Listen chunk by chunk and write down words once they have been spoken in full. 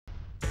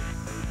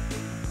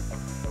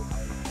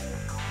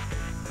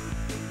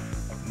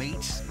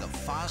Meet the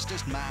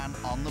fastest man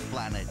on the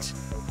planet.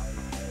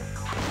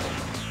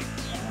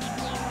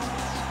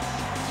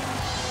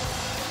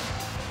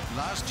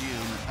 Last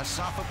June,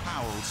 Asafa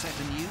Powell set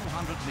a new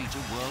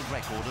 100-metre world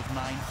record of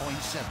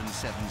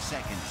 9.77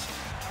 seconds.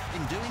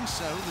 In doing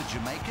so, the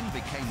Jamaican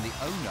became the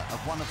owner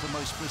of one of the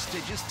most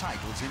prestigious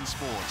titles in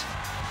sport.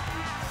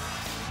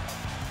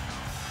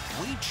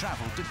 We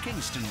travelled to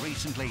Kingston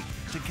recently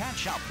to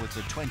catch up with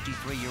the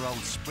 23-year-old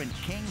sprint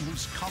king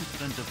who's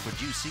confident of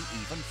producing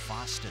even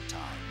faster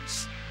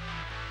times.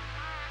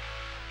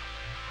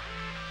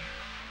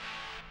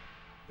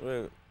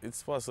 Well,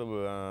 it's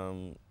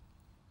possible.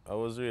 I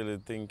was really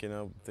thinking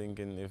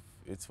if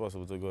it's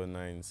possible to go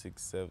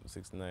 9.67,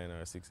 6.9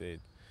 or 6.8,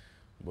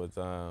 but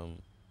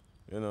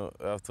you know,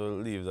 I have to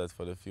leave that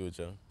for the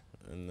future.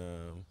 And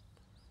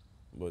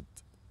but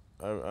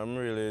I'm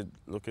really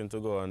looking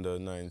to go under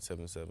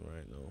 9.77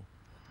 right now.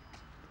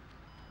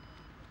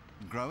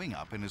 Growing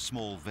up in a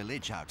small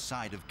village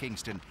outside of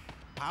Kingston,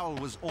 Powell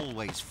was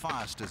always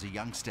fast as a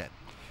youngster,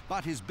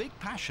 but his big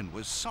passion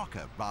was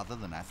soccer rather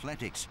than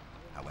athletics.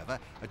 However,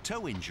 a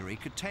toe injury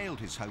curtailed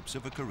his hopes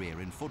of a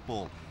career in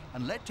football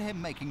and led to him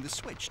making the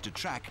switch to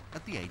track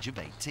at the age of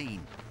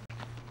 18.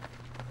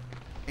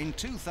 In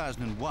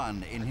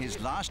 2001, in his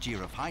last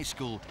year of high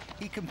school,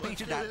 he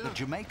competed at the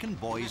Jamaican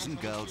Boys and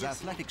Girls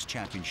Athletics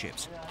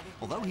Championships.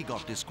 Although he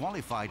got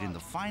disqualified in the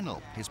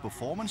final, his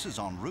performances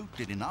en route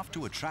did enough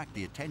to attract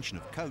the attention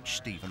of coach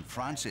Stephen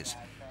Francis.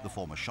 The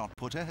former shot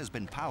putter has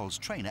been Powell's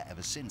trainer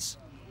ever since.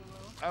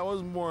 I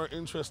was more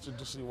interested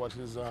to see what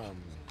his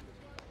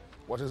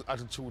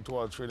attitude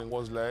toward training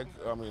was like.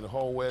 I mean,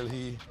 how well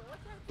he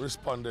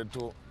responded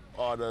to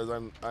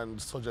orders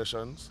and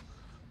suggestions.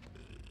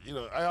 You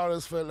know, I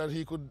always felt that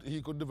he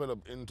could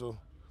develop into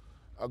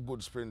a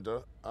good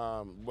sprinter,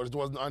 but it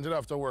wasn't until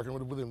after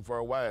working with him for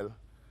a while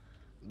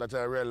that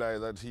I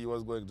realized that he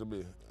was going to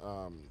be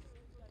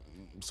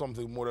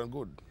something more than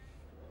good.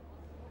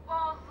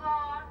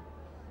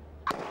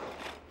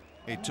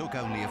 It took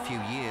only a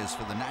few years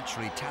for the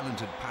naturally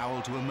talented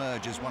Powell to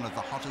emerge as one of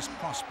the hottest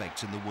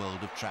prospects in the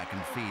world of track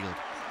and field.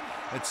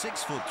 At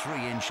 6'3"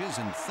 and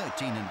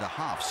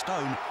 13.5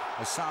 stone,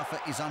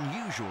 Asafa is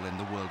unusual in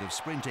the world of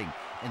sprinting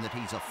in that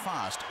he's a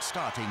fast,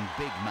 starting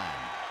big man.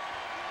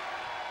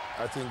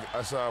 I think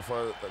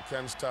Asafa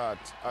can start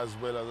as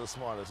well as the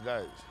smallest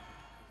guys.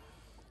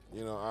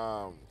 You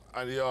know,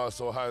 and he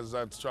also has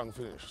that strong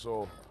finish.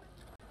 So,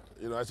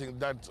 you know, I think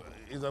that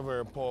is a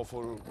very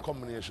powerful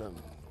combination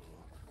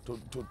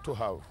to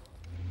have.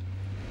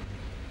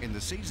 In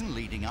the season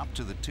leading up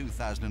to the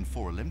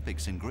 2004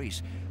 Olympics in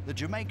Greece, the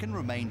Jamaican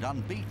remained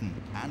unbeaten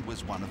and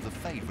was one of the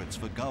favourites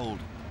for gold.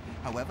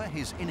 However,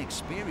 his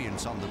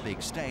inexperience on the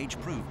big stage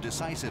proved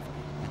decisive,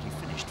 and he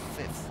finished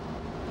 5th.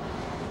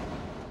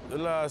 The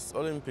last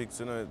Olympics,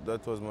 you know,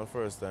 that was my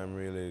first time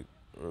really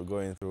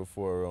going through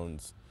 4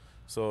 rounds.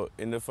 So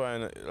in the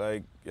final,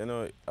 like, you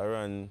know, I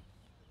ran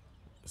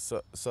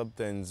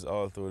sub-10s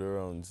all through the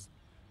rounds.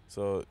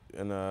 So,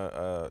 you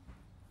know,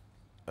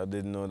 I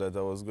didn't know that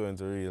I was going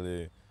to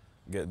really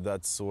get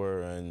that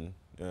sore and,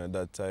 you know,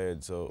 that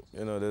tired. So,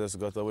 you know, they just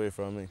got away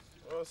from me.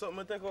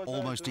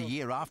 Almost a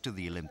year after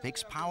the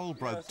Olympics, Powell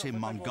broke Tim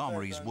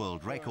Montgomery's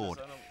world record,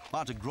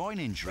 but a groin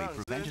injury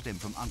prevented him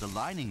from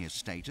underlining his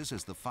status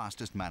as the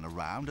fastest man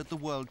around at the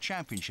World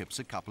Championships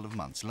a couple of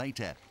months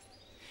later.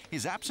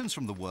 His absence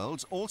from the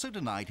Worlds also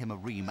denied him a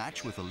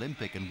rematch with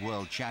Olympic and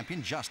world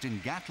champion Justin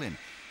Gatlin,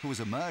 who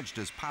has emerged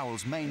as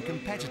Powell's main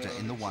competitor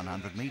in the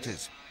 100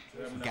 metres.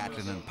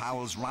 Gatlin and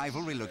Powell's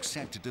rivalry looks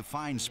set to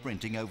define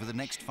sprinting over the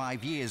next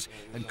 5 years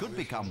and could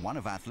become one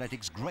of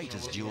athletics'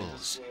 greatest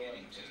duels.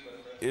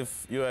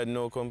 If you had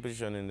no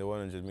competition in the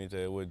 100 metre,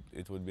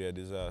 it would be a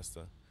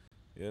disaster.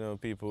 You know,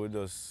 people would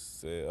just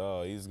say,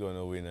 oh, he's going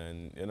to win,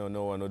 and, you know,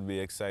 no one would be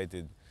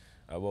excited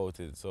about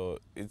it. So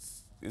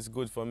it's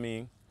good for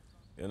me,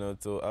 you know,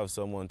 to have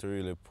someone to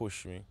really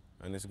push me,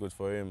 and it's good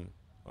for him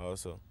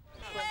also.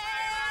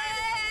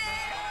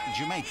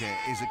 Jamaica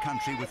is a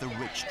country with a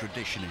rich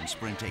tradition in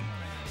sprinting.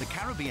 The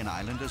Caribbean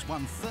island has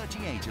won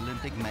 38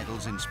 Olympic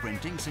medals in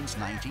sprinting since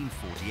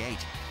 1948.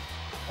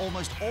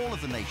 Almost all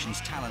of the nation's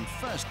talent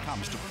first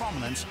comes to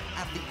prominence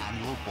at the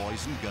annual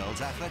Boys and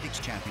Girls Athletics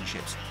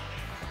Championships.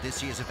 At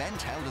this year's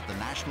event, held at the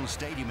National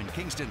Stadium in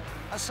Kingston,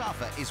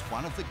 Asafa is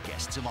one of the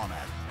guests of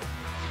honour.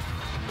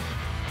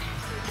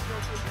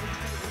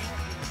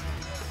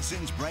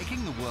 Since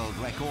breaking the world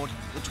record,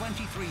 the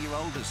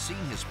 23-year-old has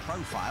seen his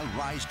profile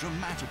rise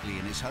dramatically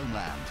in his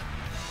homeland.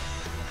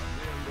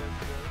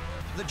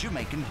 The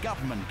Jamaican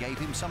government gave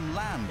him some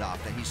land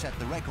after he set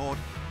the record,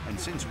 and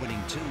since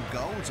winning 2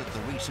 golds at the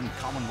recent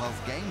Commonwealth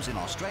Games in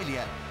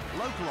Australia,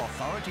 local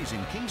authorities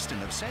in Kingston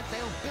have said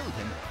they'll build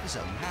him his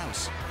own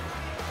house.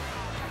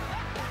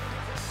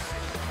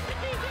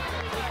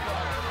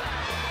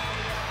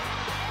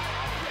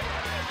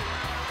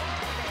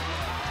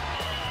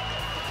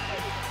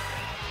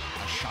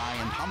 Shy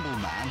and humble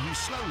man who's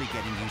slowly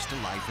getting used to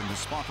life in the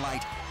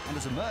spotlight and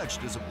has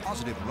emerged as a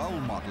positive role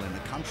model in a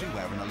country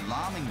where an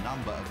alarming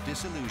number of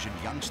disillusioned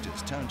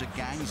youngsters turn to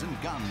gangs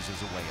and guns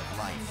as a way of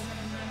life.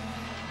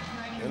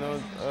 You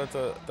know, a lot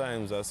of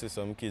times I see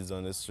some kids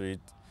on the street,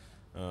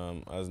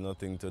 has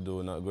nothing to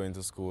do, not going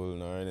to school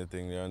nor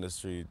anything. They're on the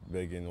street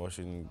begging,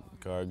 washing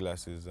car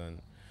glasses,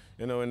 and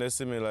you know, when they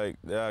see me, like,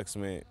 they ask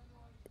me,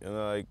 you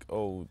know, like,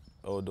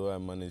 how do I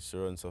manage to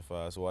run so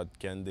fast? What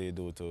can they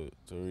do to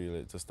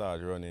really to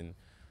start running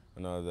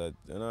and all that?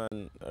 You know,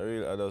 and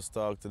I just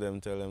talk to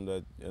them, tell them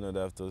that, you know, they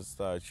have to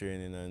start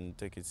training and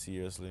take it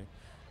seriously.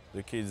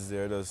 The kids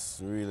there are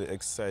just really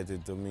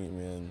excited to meet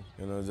me, and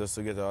you know, just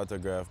to get an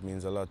autograph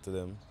means a lot to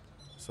them.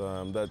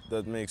 So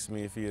that makes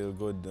me feel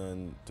good,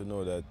 and to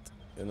know that,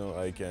 you know,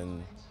 I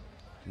can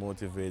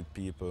motivate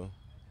people,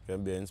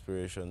 can be an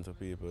inspiration to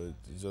people.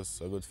 It's just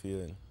a good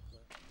feeling.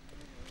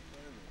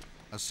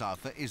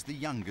 Asafa is the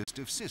youngest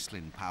of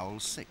Sislin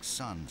Powell's 6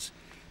 sons.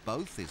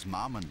 Both his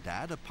mum and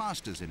dad are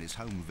pastors in his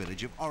home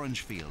village of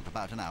Orangefield,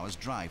 about an hour's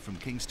drive from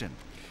Kingston.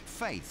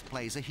 Faith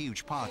plays a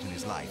huge part in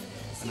his life,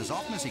 and as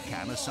often as he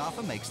can,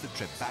 Asafa makes the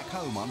trip back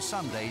home on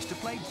Sundays to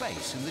play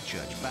bass in the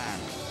church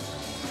band.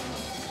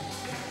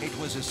 It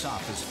was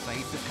Asafa's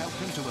faith that helped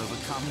him to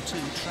overcome 2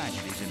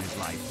 tragedies in his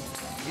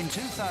life. In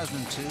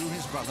 2002,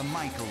 his brother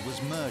Michael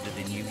was murdered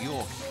in New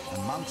York,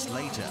 and months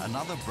later,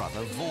 another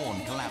brother,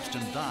 Vaughan, collapsed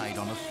and died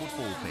on a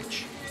football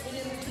pitch.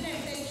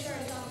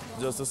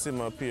 Just to see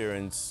my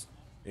parents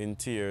in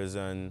tears,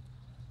 and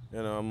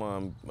you know,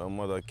 my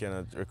mother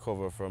cannot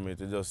recover from it,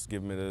 it just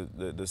gives me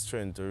the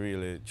strength to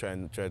really try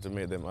to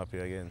make them happy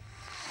again.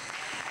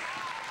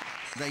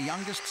 Their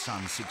youngest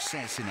son's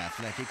success in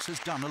athletics has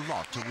done a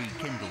lot to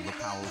rekindle the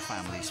Powell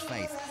family's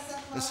faith.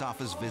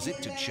 Asafa's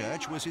visit to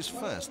church was his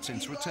first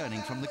since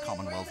returning from the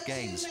Commonwealth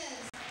Games.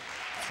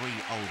 3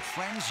 old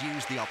friends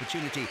used the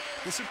opportunity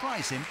to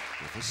surprise him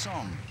with a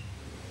song.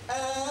 I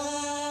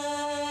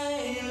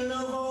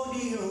love how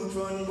the youth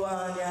run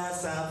Guanya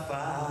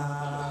Safa,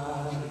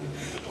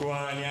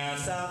 Guanya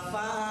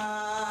Safa,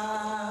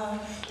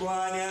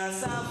 Guanya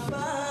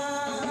Safa.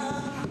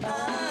 I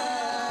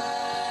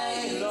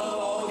love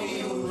how the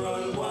youth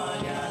run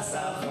Guanya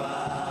Safa,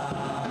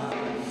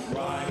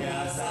 Guanya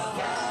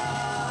Safa,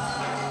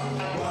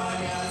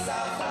 Guanya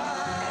Safa.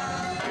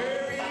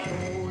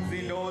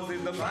 He knows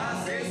he's the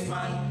fastest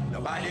man.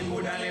 Nobody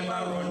could have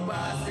ever run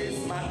past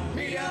this man.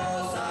 Media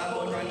house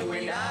about run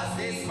doing that's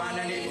this man,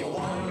 and if you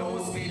want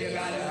no speed, you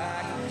gotta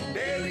hack.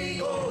 There he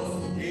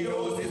goes. He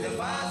knows he's the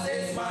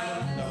fastest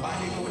man.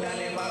 Nobody could have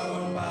ever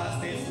run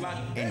past this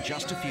man. In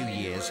just a few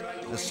years,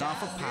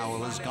 Asafa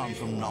Powell has gone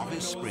from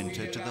novice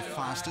sprinter to the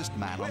fastest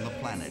man on the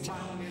planet.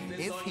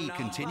 If he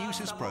continues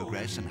his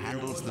progress and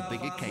handles the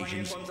big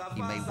occasions,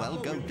 he may well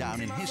go down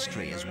in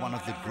history as one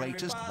of the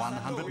greatest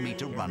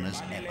 100-meter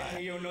runners ever.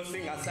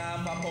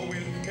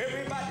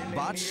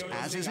 But,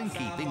 as is in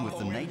keeping with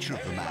the nature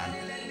of the man,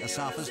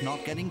 Asafa's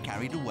not getting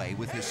carried away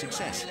with his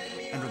success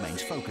and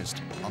remains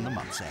focused on the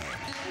months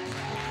ahead.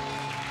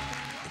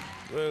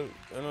 Well,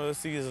 you know, the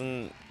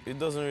season, it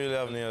doesn't really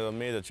have any other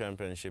major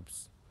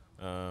championships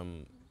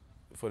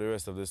for the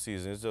rest of the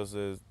season. It's just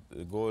the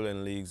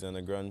Golden Leagues and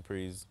the Grand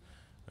Prix.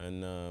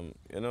 And,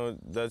 you know,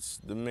 that's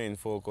the main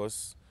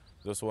focus.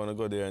 Just want to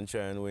go there and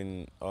try and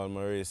win all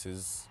my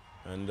races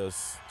and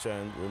just try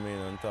and remain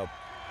on top.